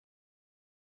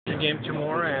game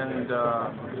tomorrow and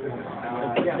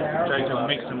try to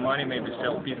make some money, maybe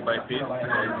sell piece by piece.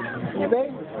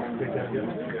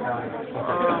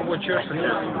 What's your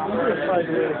suggestion?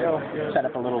 Set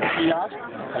up a little kiosk,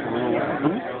 like a little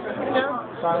booth. Yeah.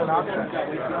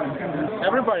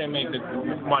 Everybody make the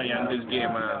money on this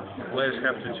game, players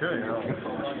have to too, you know.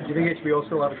 Do you think HBO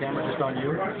still have a camera just on you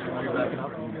while you're backing up?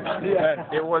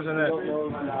 There wasn't a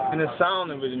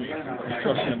sound with me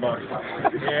talking about it.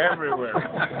 They're everywhere.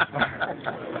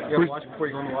 You ever watch before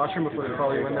you go in the washroom before they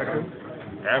call you in there too?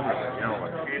 Everywhere, you know.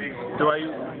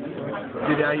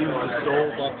 Did I use the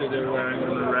stove after they were in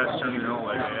the restaurant, you know,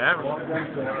 like everywhere.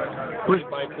 Play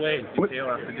by play, detail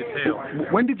after detail.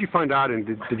 When did you find out, and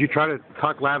did you try to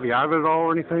talk Lavi out of it all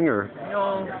or anything, or?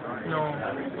 No.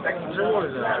 There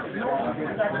was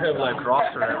they have like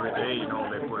roster every day, you know,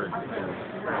 they put it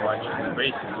watch it.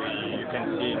 Basically, you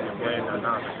can see if you're playing or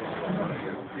not.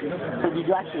 So did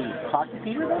you actually talk to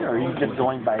Peter then, or are you just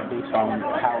going by based on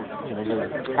how, you know,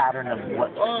 the pattern of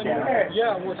what's down?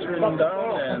 Yeah, what's written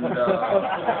down, and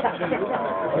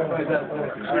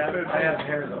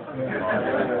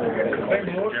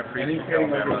Jeffrey,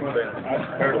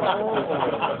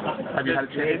 Have you had a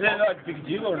chance? Is that not a big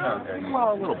deal or not?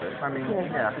 Well, a little bit. I mean,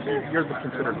 yeah, you're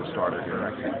considered the starter here,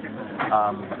 I think.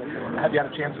 Have you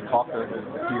had a chance to talk to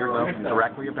Peter, though,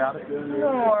 directly about it?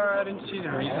 No, I didn't see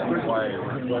the reason why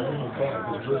the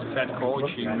head coach,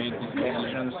 he made these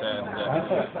decisions, and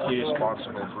he's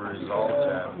responsible for results,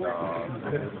 and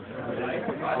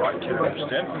I can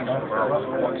understand him. He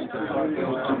wants to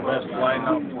put the best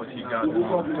lineup, what he got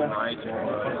tonight.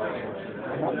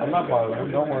 I'm not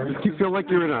bothering. Don't worry. Do you feel like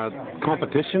you're in a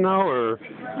competition now, or?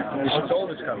 It's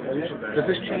always competition. Does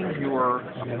this change your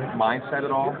mindset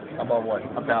at all? About what?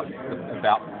 About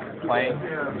playing,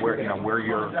 where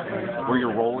your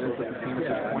role is at the team at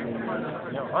this point?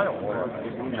 No, I don't want to.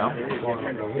 No?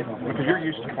 Because you're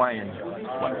used to playing,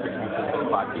 what,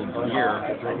 65 games a year,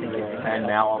 and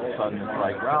now all of a sudden it's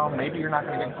like, well, maybe you're not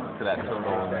going to get to that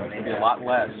total, and it's going to be a lot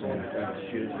less, and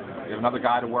you have another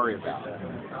guy to worry about.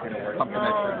 Something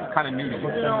that's kind of new to you.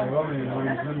 You know,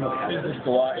 it's just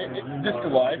life,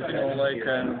 you know, like,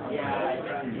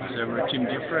 is every team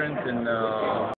different, and